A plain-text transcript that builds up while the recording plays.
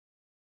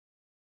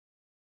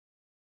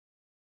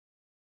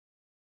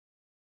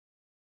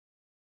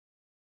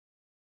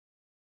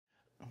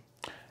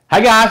Hi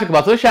guys, welcome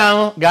back to the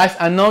channel. Guys,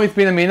 I know it's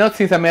been a minute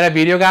since I made a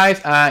video,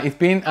 guys. It's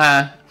been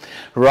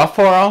rough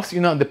for us,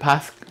 the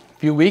past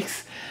few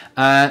weeks.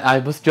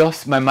 And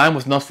my mind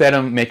was not set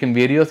on making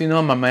videos,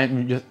 my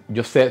mind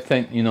just set,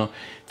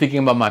 thinking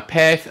about my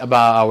pets,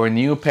 about our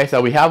new pets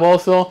that we have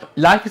also.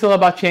 Life is all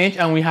about change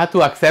and we have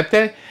to accept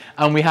it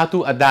and we have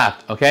to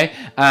adapt, okay?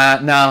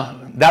 Now,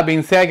 that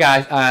being said,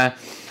 guys, I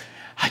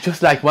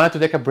just wanted to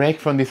take a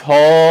break from this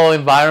whole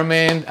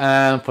environment,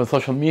 from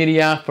social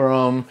media,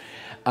 from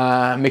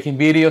making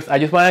videos. I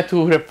just wanted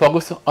to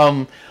focus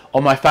on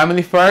my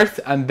family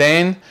first, and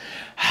then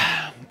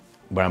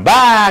but I'm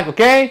back,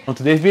 okay? On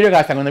today's video,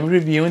 guys, I'm gonna be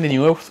reviewing the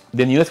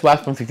newest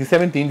wax from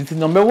 17'S. This is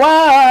number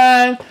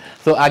 1.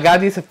 So I got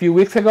this a few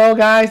weeks ago,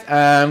 guys.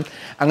 I'm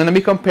gonna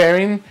be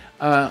comparing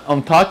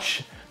on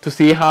touch to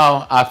see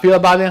how I feel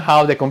about them,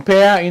 how they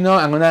compare.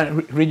 I'm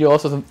gonna read you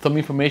also some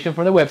information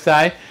from the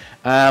website.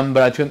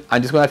 But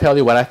I'm just gonna tell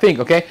you what I think,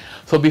 okay?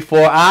 So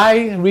before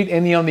I read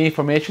any of the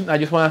information, I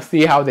just wanna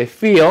see how they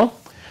feel,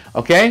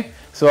 okay?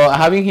 So I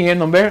have in here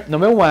number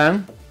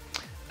 1.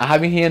 I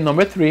have in here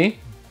number 3,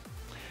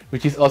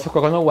 which is also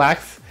coconut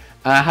wax.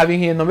 I have in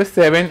here number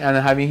 7, and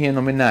I have in here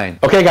number 9.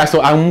 Okay, guys,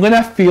 so I'm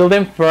gonna feel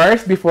them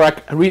first before I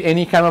read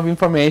any kind of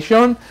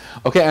information.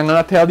 Okay, I'm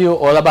gonna tell you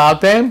all about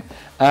them.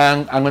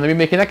 And I'm going to be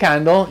making a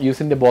candle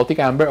using the Baltic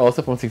Amber,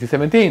 also from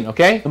 1617,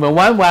 okay? Number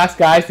 1 wax,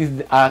 guys, is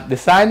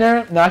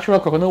Designer Natural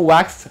Coconut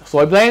Wax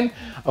Soy Blend.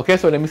 Okay,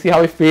 so let me see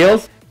how it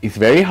feels. It's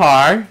very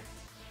hard.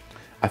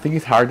 I think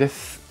it's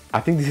hardest. I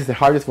think this is the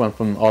hardest one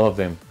from all of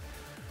them.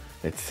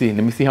 Let's see.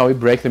 Let me see how it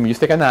breaks. Let me just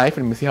take a knife.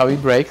 Let me see how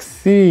it breaks.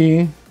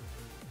 See.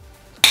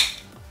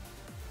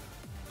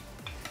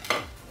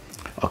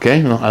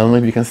 Okay, no, I don't know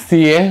if you can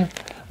see it,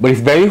 but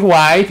it's very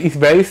white. It's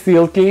very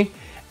silky.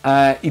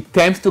 It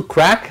tends to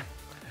crack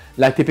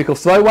like typical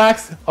soy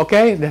wax,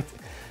 okay?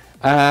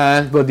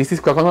 But this is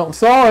coconut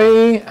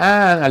soy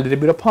and a little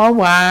bit of palm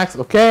wax,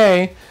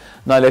 okay?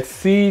 Now let's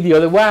see the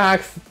other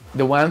wax.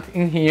 The one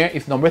in here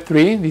is number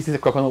 3. This is a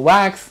coconut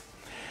wax.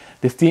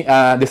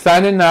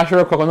 Designer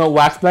Natural Coconut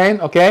Wax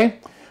Blend, okay?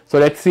 So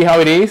let's see how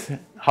it is,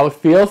 how it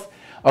feels.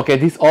 Okay,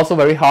 this is also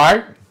very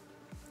hard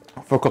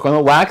for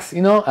coconut wax,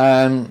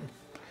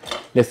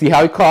 let's see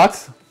how it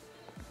cuts.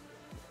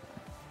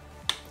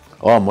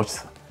 Oh, much.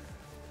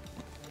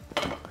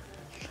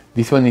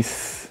 This one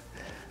is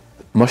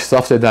much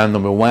softer than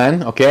number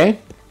 1, okay?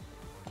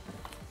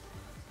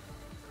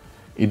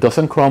 It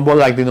doesn't crumble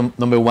like the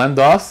number 1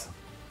 does.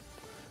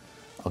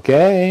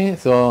 Okay,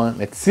 so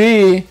let's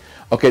see.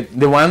 Okay,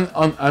 the one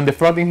on the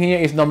front in here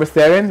is number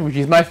 7, which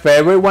is my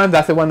favorite one.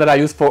 That's the one that I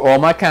use for all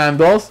my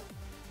candles.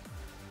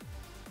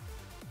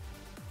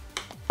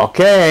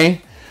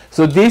 Okay,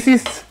 so this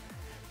is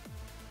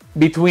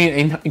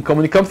between,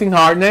 when it comes in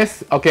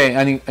hardness, okay,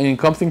 and it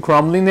comes in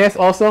crumbliness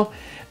also.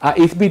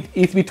 It's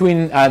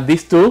between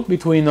these two,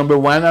 between number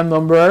 1 and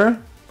number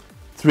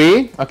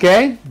 3,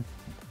 okay?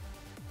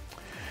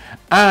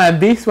 And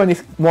this one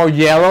is more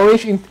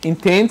yellowish in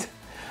tint.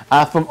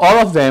 From all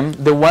of them,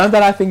 the one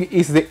that I think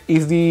is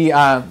the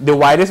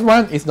whitest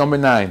one is number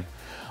 9.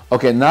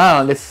 Okay,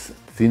 now let's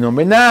see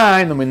number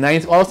 9. Number 9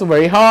 is also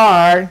very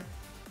hard.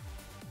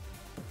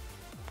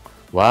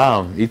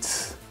 Wow,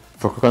 it's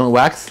for coconut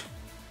wax.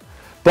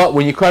 But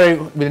when you cut it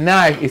with a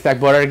knife, it's like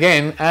butter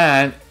again,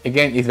 and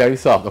again, it's very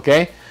soft,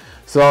 okay?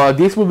 So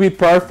this will be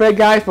perfect,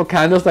 guys, for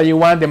candles that you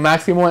want the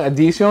maximum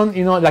addition,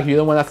 like you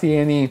don't want to see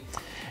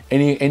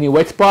any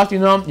wet spots, you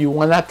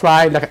want to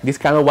try like this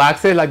kind of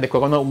waxes, like the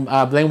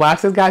coconut blend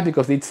waxes, guys,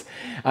 because it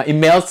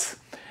melts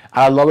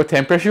at a lower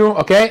temperature,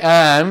 okay?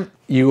 And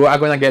you are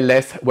going to get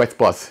less wet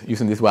spots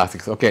using these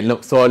waxes, okay?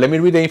 Look, so let me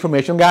read the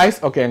information,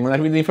 guys. Okay, I'm going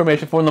to read the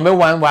information for number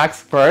 1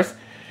 wax first.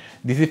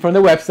 This is from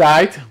the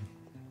website.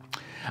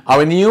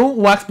 Our new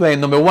wax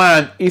blend number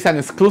 1 is an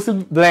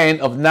exclusive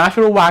blend of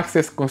natural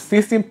waxes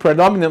consisting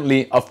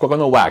predominantly of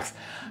coconut wax,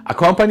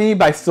 accompanied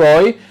by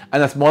soy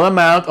and a small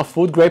amount of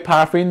food-grade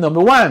paraffin.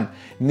 Number 1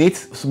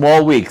 needs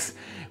small wicks.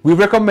 We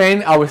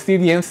recommend our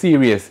CDM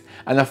series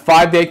and a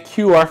 5-day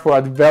cure for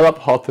a developed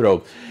hot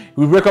throat.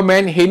 We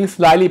recommend heating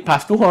slightly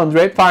past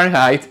 200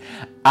 Fahrenheit,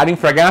 adding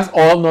fragrance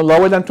oil no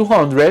lower than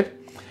 200.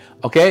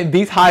 Okay,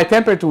 these high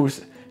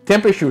temperatures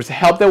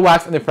help the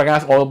wax and the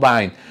fragrance oil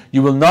bind.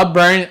 You will not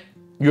burn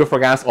your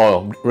fragrance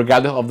oil,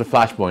 regardless of the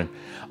flash point.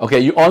 Okay,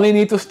 you only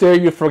need to stir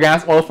your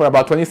fragrance oil for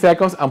about 20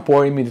 seconds and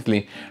pour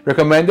immediately.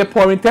 Recommended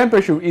pouring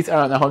temperature is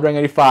around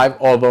 185,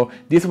 although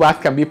this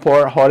wax can be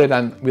poured hotter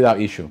than without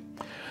issue.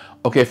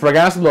 Okay,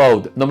 fragrance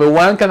load. Number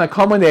 1 can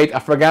accommodate a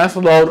fragrance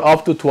load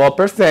up to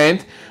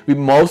 12% with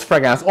most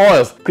fragrance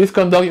oils. Please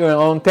conduct your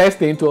own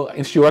testing to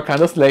ensure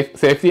candle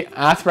safety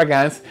as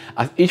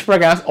each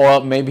fragrance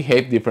oil may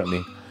behave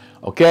differently.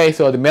 Okay,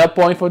 so the melt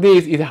point for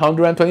this is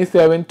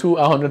 127 to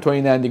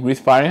 129 degrees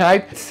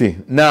Fahrenheit. Let's see.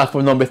 Now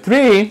for number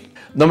 3.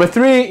 Number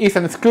 3 is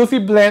an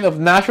exclusive blend of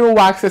natural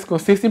waxes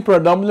consisting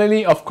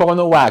predominantly of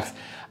coconut wax,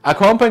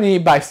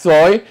 accompanied by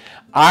soy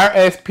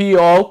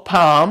RSPO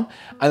palm,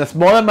 and a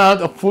small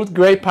amount of food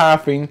grade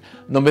paraffin.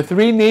 Number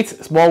 3 needs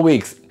small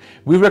wicks.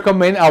 We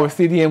recommend our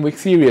CDN wick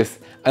series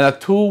and a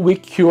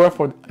 2-week cure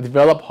for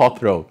developed hot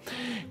throw.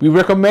 We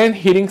recommend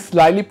heating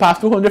slightly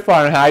past 200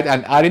 Fahrenheit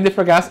and adding the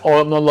fragrance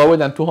oil no lower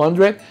than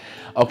 200.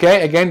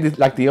 Okay, again, this,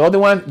 like the other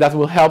one, that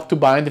will help to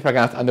bind the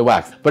fragrance and the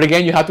wax. But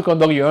again, you have to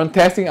conduct your own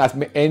testing, as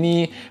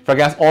any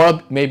fragrance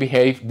oil may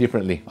behave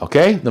differently.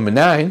 Okay, number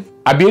 9.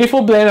 A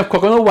beautiful blend of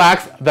coconut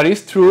wax that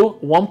is true,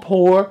 one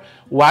pour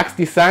wax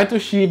designed to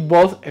achieve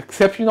both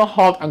exceptional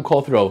hot and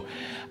cold throw.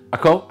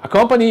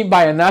 Accompanied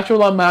by a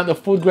natural amount of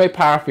food grade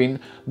paraffin.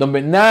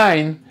 Number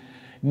 9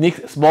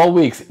 needs small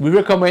wicks. We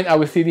recommend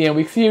our CDN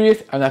wick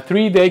series and a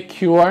 3-day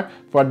cure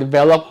for a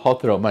developed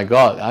hot throw. My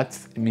God,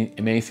 that's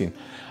amazing.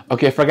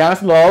 Okay,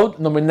 fragrance load.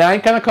 Number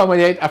 9 can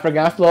accommodate a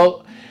fragrance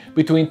load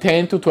between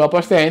 10 to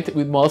 12%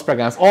 with most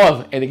fragrance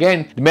oil. And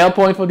again, the melt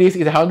point for this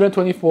is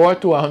 124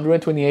 to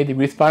 128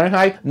 degrees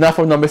Fahrenheit. Now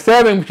for number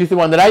 7, which is the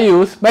one that I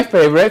use, my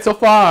favorite so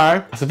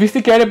far. A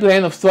sophisticated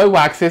blend of soy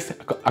waxes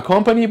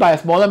accompanied by a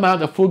small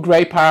amount of food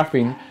grade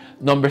paraffin.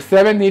 Number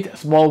 7 needs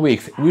small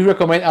wicks. We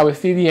recommend our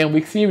CDN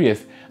wick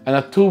series and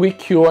a 2-week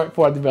cure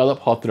for a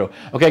developed hot throw.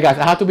 Okay guys,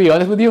 I have to be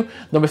honest with you.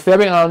 Number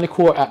 7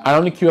 I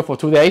only cure for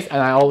 2 days,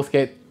 and I always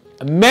get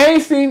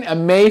amazing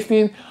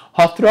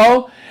hot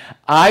throw.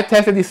 I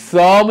tested this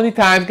so many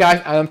times,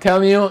 guys, and I'm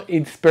telling you,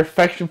 it's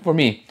perfection for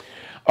me.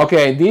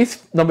 Okay,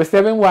 this number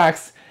 7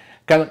 wax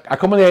can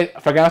accommodate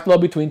fragrance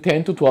load between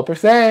 10 to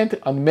 12%,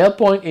 and the melt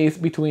point is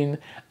between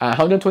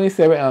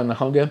 127 and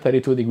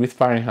 132 degrees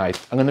Fahrenheit.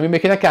 I'm going to be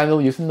making a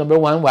candle using number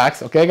 1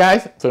 wax. Okay,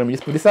 guys, so let me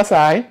just put this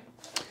aside.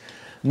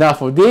 Now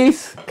for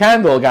this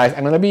candle, guys,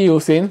 I'm going to be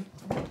using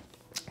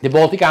the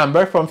Baltic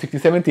Amber from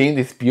 1617.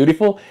 This is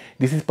beautiful.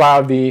 This is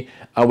part of the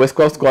West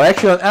Coast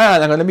collection,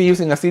 and I'm going to be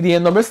using a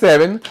CDN number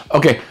 7.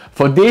 Okay,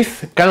 for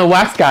this kind of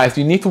wax, guys,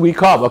 you need to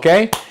wick up,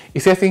 okay?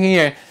 It says in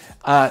here,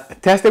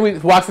 test it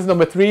with waxes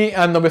number 3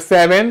 and number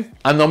 7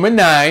 and number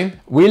 9.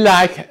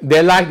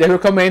 They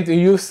recommend to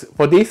use,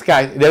 for these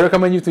guys, they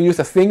recommend you to use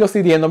a single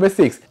CDN number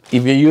 6.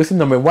 If you're using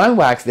number 1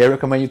 wax, they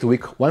recommend you to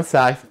wick one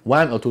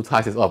or two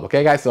sizes up,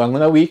 okay guys? So I'm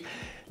going to wick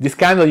this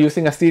candle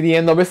using a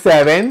CDN number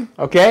 7,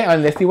 okay,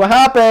 and let's see what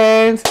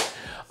happens.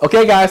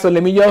 Okay guys, so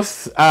let me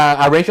just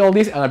arrange all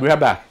this and I'll be right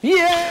back.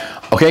 Yeah!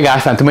 Okay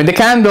guys, time to make the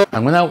candle.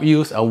 I'm gonna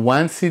use a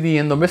 1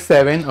 CDN number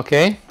 7,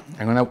 okay?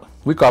 I'm gonna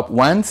wick up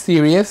 1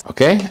 series,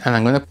 okay? And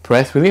I'm gonna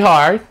press really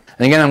hard.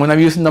 And again, I'm gonna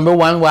use number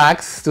 1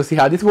 wax to see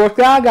how this works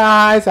out,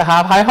 guys. I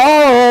have high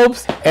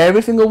hopes.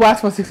 Every single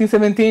wax from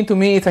 1617 to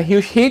me, it's a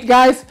huge hit,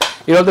 guys.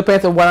 It all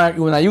depends on what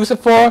you wanna use it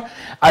for.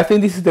 I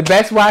think this is the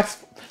best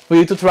wax for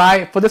you to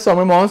try for the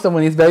summer months and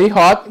when it's very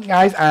hot,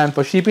 guys, and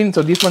for shipping,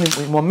 so this one it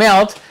won't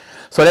melt.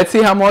 So let's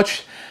see how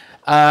much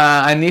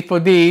I need for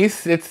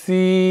this. Let's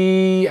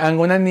see, I'm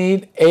gonna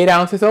need 8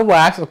 ounces of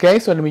wax, okay?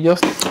 So let me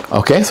just,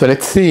 okay, so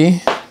let's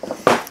see,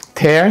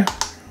 tear.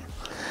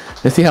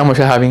 Let's see how much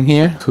I have in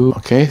here. 2,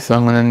 okay, so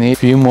I'm gonna need a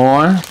few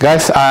more.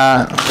 Guys,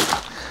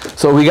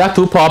 so we got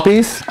 2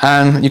 puppies,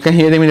 and you can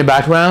hear them in the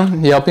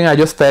background yelping. I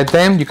just fed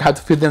them. You have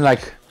to feed them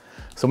like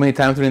so many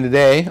times during the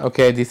day.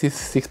 Okay, this is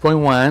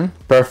 6.1,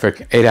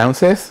 perfect, 8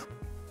 ounces.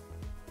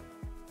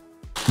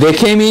 They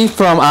came in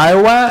from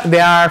Iowa. They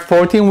are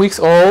 14 weeks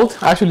old,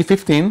 actually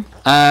 15,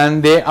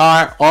 and they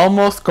are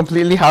almost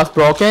completely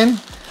housebroken.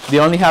 They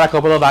only had a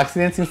couple of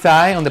accidents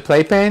inside on the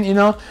playpen, you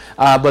know,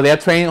 but they are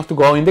trained to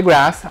go in the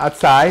grass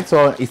outside,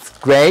 so it's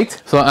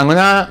great. So I'm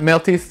gonna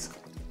melt this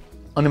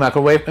on the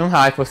microwave on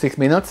high for 6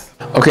 minutes.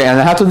 Okay, and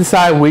I have to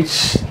decide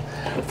which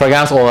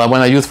fragrance oil I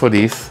wanna use for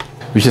this,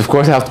 which of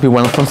course has to be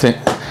one from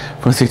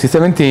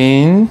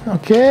 1617.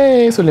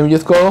 Okay, so let me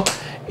just go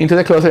into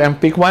the closet and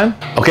pick one.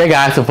 Okay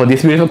guys, so for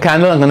this beautiful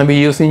candle, I'm gonna be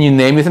using You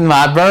Name It an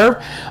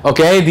Adverb.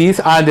 Okay, these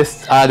are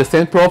the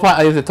scent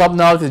profile. The top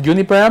notes is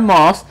juniper and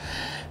moss,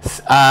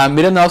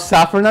 middle notes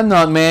saffron and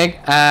nutmeg,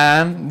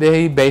 and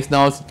the base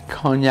notes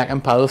cognac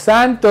and Palo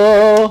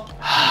Santo.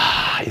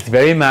 It's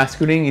very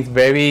masculine.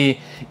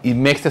 It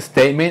makes a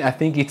statement. I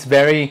think it's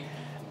great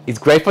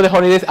for the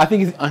holidays. I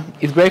think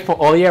it's great for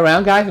all year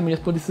round, guys. Let me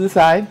just put this to the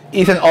side.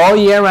 It's an all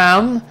year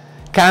round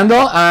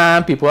candle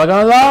and people are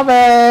gonna love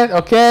it.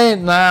 Okay,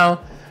 now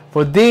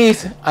for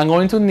this I'm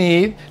going to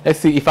need, let's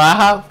see, if I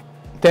have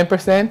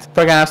 10%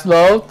 fragrance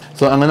load,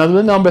 so I'm gonna do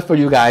the numbers for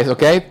you guys.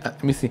 Okay,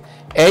 let me see,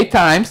 8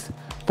 times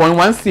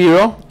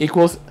 0.10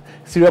 equals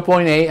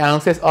 0.8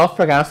 ounces of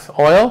fragrance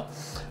oil.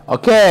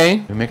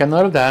 Okay, we make a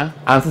note of that,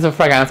 ounces of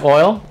fragrance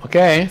oil.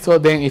 Okay, so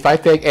then if I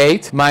take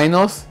 8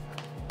 minus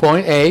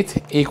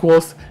 0.8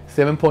 equals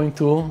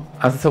 7.2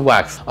 ounces of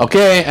wax.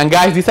 Okay, and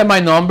guys, these are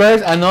my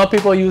numbers. I know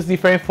people use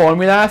different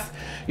formulas,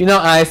 you know.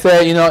 I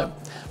say, you know,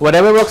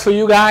 whatever works for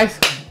you guys,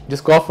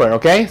 just go for it.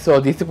 Okay, so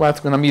this is what's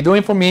gonna be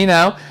doing for me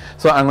now.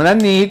 So I'm gonna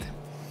need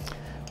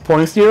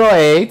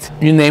 0.08.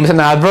 You name it an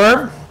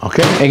adverb.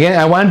 Okay, again,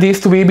 I want this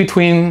to be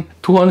between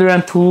 200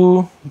 and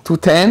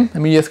 210. Let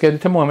me just get the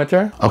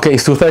thermometer. Okay,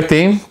 it's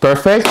 213,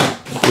 perfect.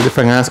 With the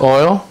fragrance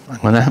oil,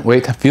 I'm gonna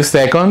wait a few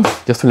seconds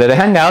just to let it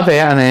hang out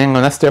there, and then I'm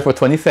gonna stir for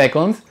 20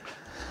 seconds.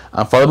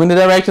 I'm following the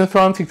directions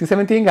from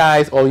 1617,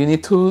 guys. All you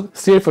need to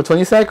stir for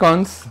 20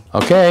 seconds.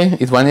 Okay,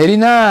 it's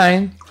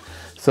 189.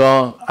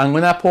 So I'm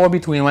gonna pour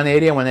between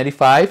 180 and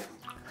 185.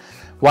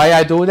 Why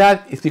I do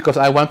that is because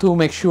I want to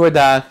make sure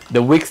that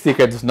the wick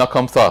sticker does not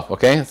come off.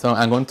 Okay, so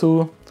I'm going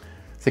to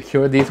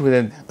secure this with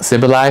a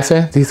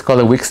stabilizer. This is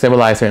called a wick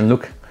stabilizer, and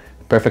look,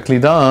 perfectly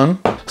done.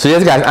 So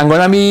yes, guys, I'm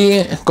gonna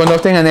be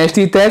conducting an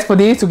HD test for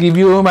this to give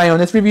you my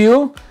honest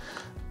review.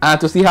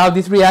 To see how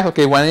this reacts.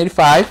 Okay,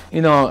 185,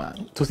 you know,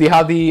 to see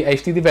how the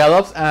HD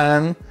develops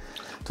and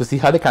to see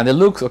how the candle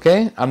looks.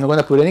 Okay, I'm not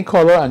gonna put any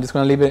color, I'm just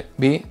gonna leave it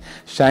be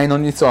shine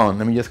on its own.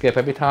 Let me just get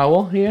a paper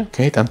towel here.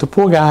 Okay, time to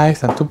pour,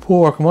 guys, time to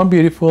pour. Come on,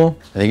 beautiful.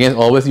 And again,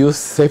 always use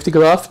safety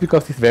gloves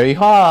because it's very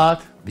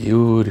hot.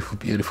 Beautiful,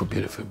 beautiful,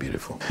 beautiful,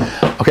 beautiful.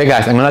 Okay,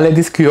 guys, I'm gonna let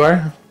this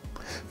cure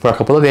for a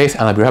couple of days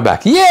and I'll be right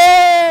back.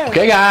 Yeah!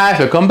 Okay, guys,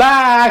 welcome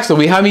back. So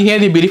we have here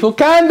the beautiful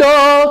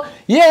candle.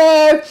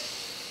 Yeah!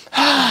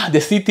 The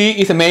CT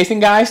is amazing,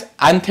 guys.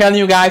 I'm telling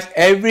you guys,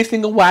 every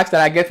single wax that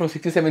I get from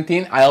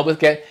 1617, I always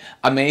get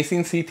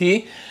amazing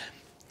CT.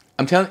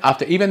 I'm telling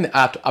you,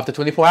 after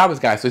 24 hours,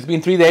 guys. So it's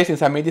been 3 days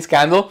since I made this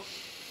candle,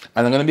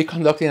 and I'm gonna be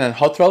conducting a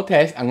hot throw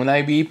test. I'm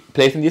gonna be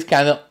placing this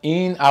candle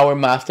in our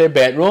master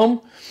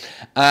bedroom,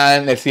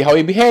 and let's see how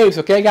it behaves.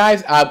 Okay,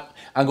 guys.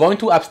 I'm going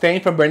to abstain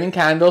from burning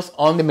candles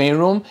on the main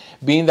room,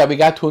 being that we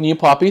got 2 new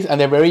puppies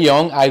and they're very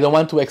young. I don't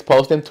want to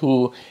expose them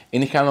to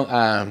any kind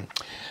of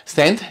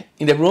scent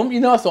in the room, you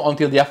know, so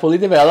until they are fully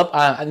developed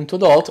and into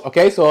adults.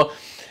 Okay, so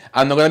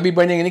I'm not going to be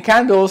burning any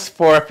candles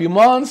for a few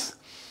months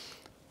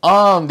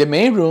on the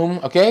main room.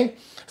 Okay,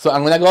 so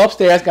I'm going to go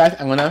upstairs, guys.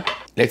 I'm going to,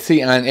 let's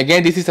see, and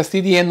again, this is a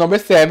CDN number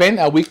 7,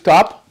 a wick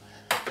top,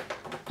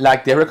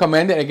 like they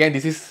recommended. Again,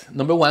 this is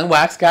number 1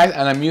 wax, guys,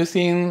 and I'm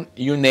using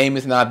your name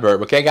is an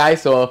adverb. Okay,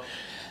 guys, so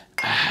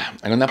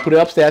I'm gonna put it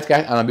upstairs,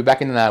 guys, and I'll be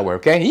back in an hour.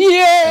 Okay,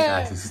 yeah. Hey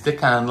guys, this is the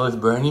candle. It's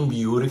burning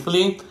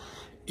beautifully.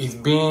 It's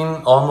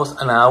been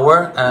almost an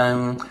hour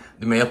and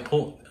the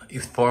maple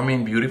is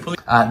forming beautifully.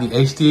 The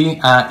HD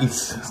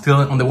is still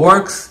on the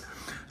works,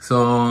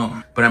 so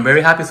but I'm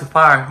very happy so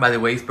far by the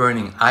way it's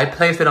burning. I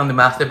placed it on the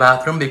master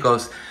bathroom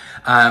because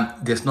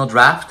there's no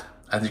draft.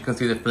 As you can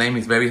see, the flame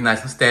is very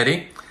nice and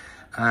steady.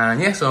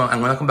 Yeah, so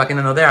I'm gonna come back in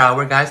another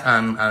hour, guys,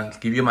 and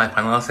give you my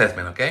final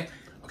assessment. Okay,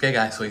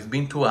 guys, so it's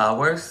been 2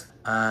 hours.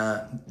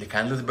 The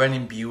candle is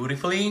burning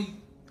beautifully.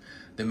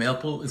 The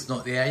maple is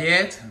not there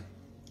yet,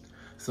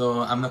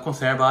 so I'm not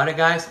concerned about it,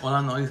 guys. All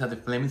I know is that the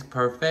flame is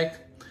perfect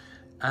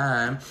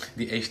and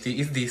the HD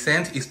is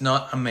decent. It's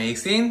not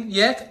amazing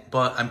yet,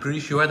 but I'm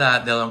pretty sure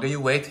that the longer you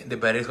wait, the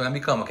better it's gonna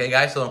become. Okay,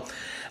 guys, so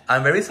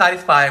I'm very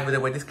satisfied with the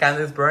way this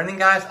candle is burning,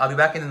 guys. I'll be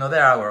back in another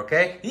hour.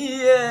 Okay,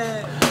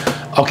 yeah.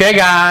 Okay,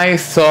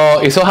 guys,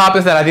 so it so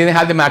happens that I didn't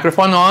have the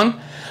microphone on,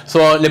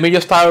 so let me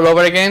just start all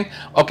over again.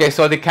 Okay,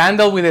 so the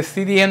candle with the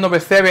CDN number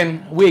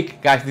 7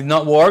 wick, guys, did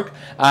not work.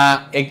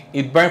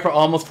 It burned for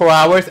almost 4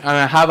 hours, and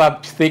I have a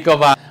stick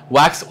of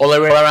wax all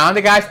around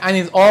it, guys, and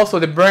it's also,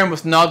 the burn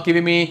was not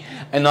giving me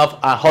enough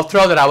hot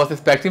throw that I was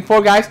expecting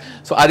for, guys.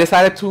 So I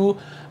decided to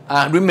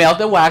remelt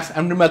the wax.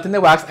 I'm remelting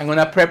the wax. I'm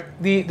gonna prep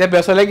the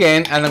vessel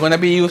again, and I'm gonna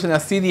be using a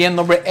CDN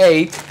number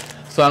 8.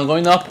 So I'm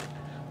going up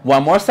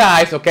 1 more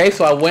size. Okay,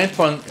 so I went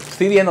from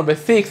CDN number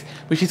 6,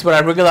 which is what I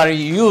regularly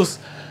use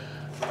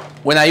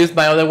when I use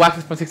my other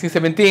waxes from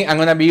 1617. I'm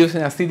gonna be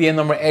using a CDN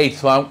number 8,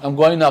 so I'm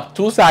going up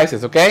 2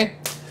 sizes. Okay,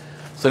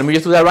 so let me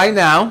just do that right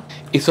now.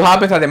 It so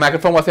happens that the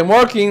microphone wasn't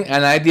working,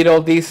 and I did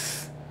all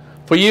this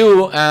for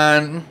you,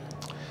 and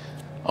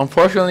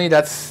unfortunately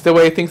that's the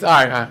way things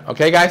are.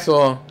 Okay, guys,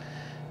 so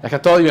like I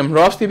told you, I'm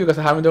rusty because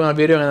I haven't done a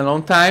video in a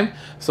long time,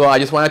 so I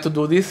just wanted to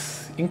do this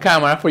in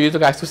camera for you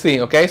guys to see.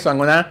 Okay, so I'm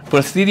gonna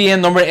put CDN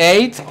number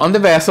 8 on the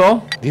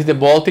vessel. This is the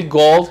Baltic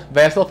Gold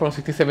vessel from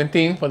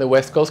 1617 for the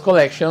West Coast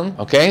collection.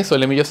 Okay, so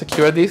let me just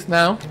secure this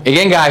now.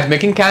 Again, guys,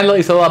 making candle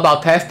is all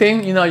about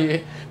testing. You know,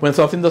 when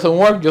something doesn't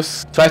work,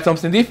 just try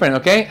something different.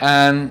 Okay,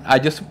 and I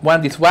just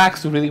want this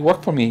wax to really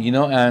work for me, you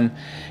know, and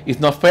it's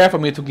not fair for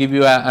me to give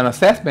you an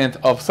assessment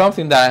of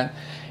something that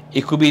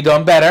it could be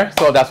done better.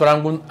 So that's what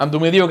I'm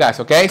doing with you guys.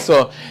 Okay,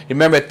 so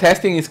remember,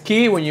 testing is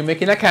key when you're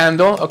making a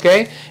candle.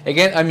 Okay,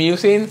 again, I'm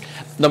using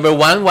number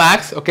 1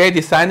 wax. Okay,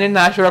 Designer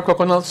Natural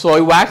Coconut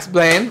Soy Wax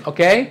Blend.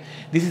 Okay,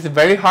 this is a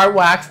very hard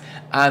wax,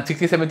 and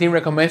 1617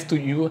 recommends to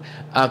you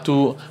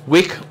to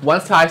wick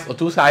 1 size or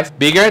 2 sizes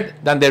bigger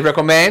than they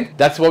recommend.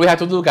 That's what we have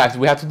to do, guys.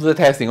 We have to do the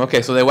testing.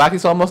 Okay, so the wax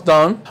is almost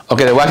done.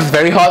 Okay, the wax is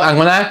very hot. I'm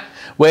gonna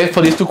wait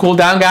for this to cool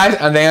down, guys,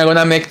 and then I'm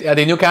gonna make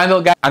the new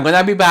candle, guys. I'm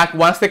gonna be back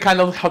once the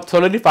candle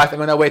solidifies. I'm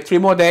gonna wait 3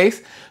 more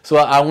days, so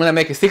I'm gonna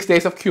make it 6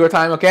 days of cure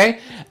time. Okay,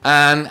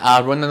 and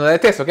I'll run another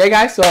test. Okay,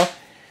 guys, so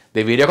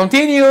the video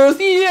continues.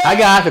 Yeah. Hi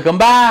guys, welcome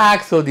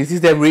back. So this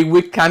is the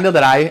wick candle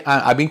that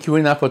I've been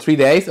curing now for 3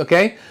 days.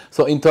 Okay,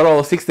 so in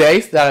total 6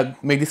 days that I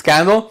make this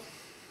candle.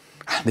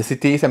 The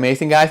CT is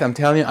amazing, guys. I'm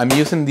telling you, I'm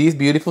using these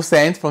beautiful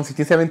scents from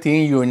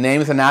 1617. Your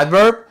name is an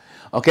adverb.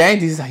 Okay,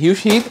 this is a huge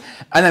hit,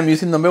 and I'm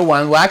using number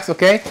 1 wax.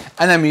 Okay,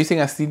 and I'm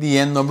using a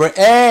CDN number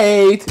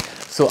 8.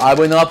 So I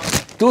went up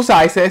 2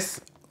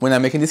 sizes when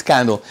I'm making this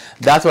candle.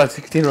 That's what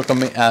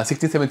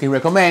 1617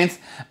 recommends,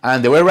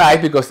 and they were right,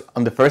 because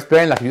on the first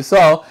burn, like you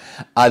saw,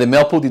 the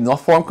melt pool did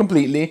not form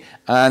completely,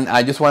 and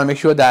I just want to make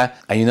sure that,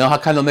 and you know how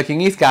candle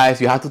making is,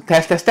 guys, you have to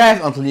test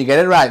until you get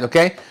it right,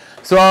 okay?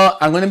 So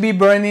I'm going to be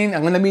burning,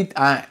 I'm going to be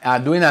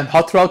doing a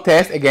hot throw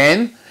test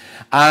again.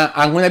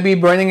 I'm going to be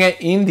burning it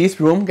in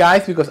this room,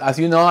 guys, because as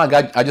you know,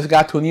 I just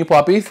got 2 new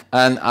puppies,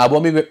 and I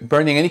won't be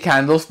burning any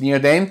candles near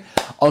them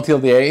until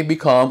they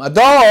become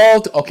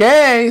adult,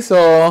 okay?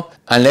 So,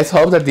 and let's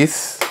hope that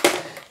this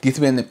gives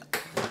me an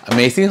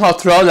amazing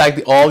hot throw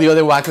like all the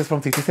other waxes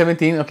from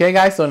 1617, okay,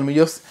 guys? So let me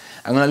just,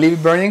 I'm going to leave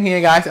it burning here,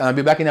 guys, and I'll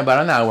be back in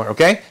about an hour,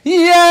 okay?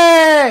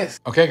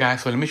 Yes! Okay,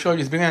 guys, so let me show you.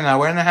 It's been an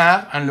hour and a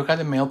half, and look at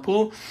the melt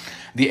pool.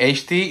 The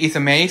HT is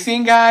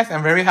amazing, guys.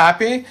 I'm very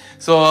happy.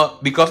 So,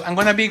 because I'm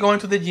going to be going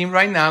to the gym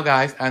right now,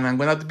 guys, and I'm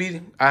going to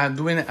be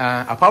doing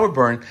a power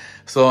burn.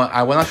 So,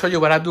 I want to show you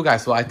what I do,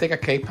 guys. So, I take a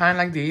cake pan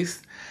like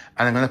this,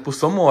 and I'm going to put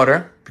some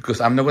water,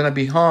 because I'm not going to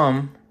be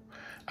home.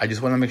 I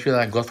just want to make sure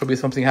that, God forbid,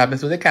 something happens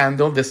to the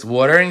candle. There's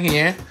water in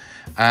here,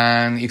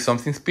 and if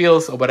something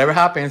spills or whatever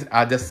happens,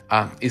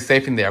 it's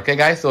safe in there. Okay,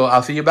 guys? So,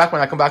 I'll see you back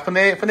when I come back from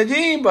the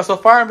gym. But so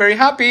far, I'm very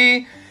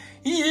happy.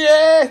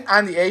 Yes!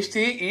 And the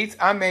HT is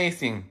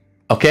amazing.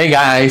 Okay,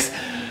 guys,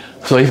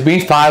 so it's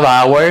been 5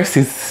 hours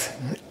since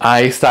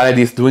I started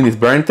doing this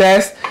burn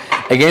test.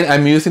 Again,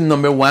 I'm using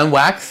 #1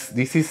 wax.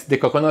 This is the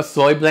coconut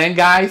soy blend,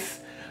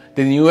 guys,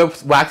 the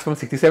newest wax from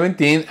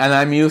 1617, and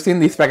I'm using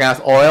this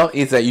fragrance oil.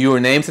 It's Your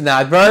Name's an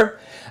Adverb.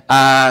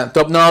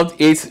 Top note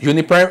is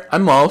juniper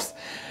and moss.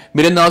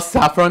 Middle notes,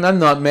 saffron and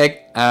nutmeg,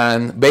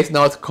 and base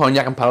notes,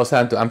 cognac and palo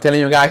santo. I'm telling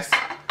you, guys,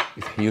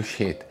 it's a huge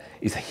hit.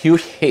 It's a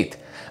huge hit.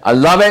 I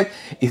love it.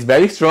 It's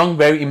very strong.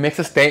 It makes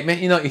a statement.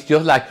 You know, it's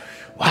just like,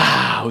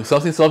 wow, it's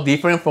something so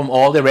different from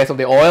all the rest of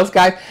the oils,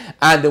 guys.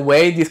 And the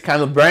way this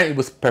candle burned, it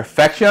was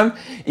perfection.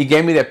 It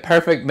gave me the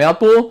perfect melt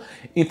pool.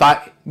 In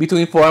fact,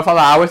 between 4 and 5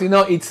 hours, you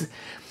know,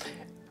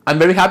 I'm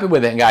very happy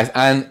with it, guys.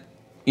 And,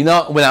 you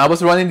know, when I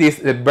was running this,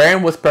 the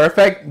burn was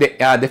perfect.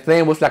 The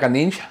flame was like 1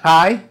 inch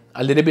high,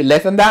 a little bit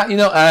less than that, you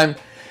know. And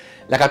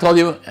like I told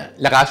you,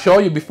 like I showed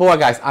you before,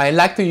 guys, I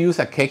like to use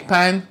a cake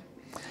pan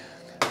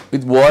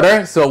with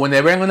water. So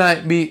whenever I'm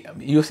gonna be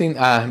using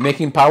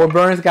making power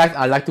burns, guys,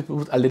 I like to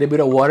put a little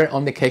bit of water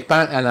on the cake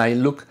pan, and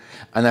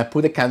I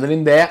put the candle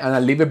in there, and I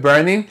leave it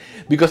burning,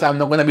 because I'm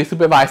not gonna be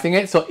supervising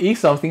it. So if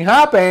something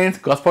happens,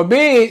 God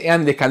forbid,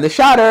 and the candle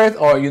shatters,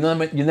 or you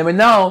never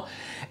know,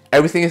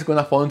 everything is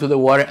gonna fall into the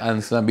water, and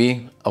it's gonna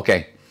be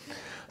okay.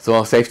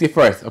 So safety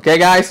first, okay,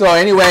 guys? So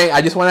anyway,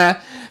 I just wanna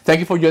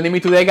thank you for joining me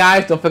today,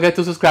 guys. Don't forget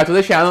to subscribe to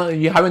the channel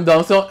if you haven't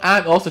done so,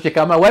 and also check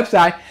out my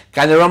website,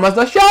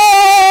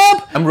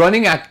 candleromance.shop. I'm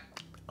running a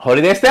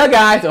holiday sale,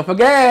 guys. Don't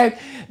forget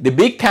the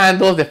big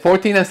candles, the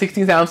 14 and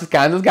 16 ounces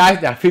candles, guys.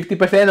 They're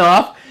 50%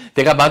 off.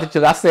 Take advantage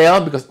of that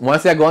sale, because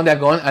once they're gone,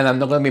 and I'm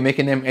not going to be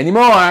making them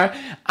anymore.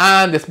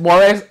 And the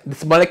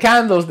smaller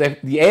candles, the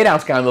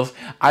 8-ounce candles,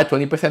 are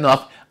 20%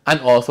 off, and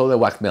also the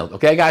wax melt.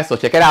 Okay, guys, so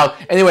check it out.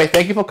 Anyway,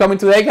 thank you for coming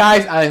today,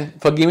 guys, and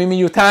for giving me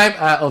your time.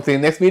 Until the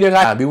next video,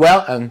 guys, be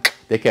well and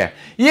take care.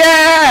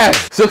 Yeah,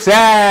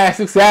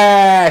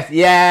 success,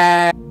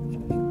 yeah.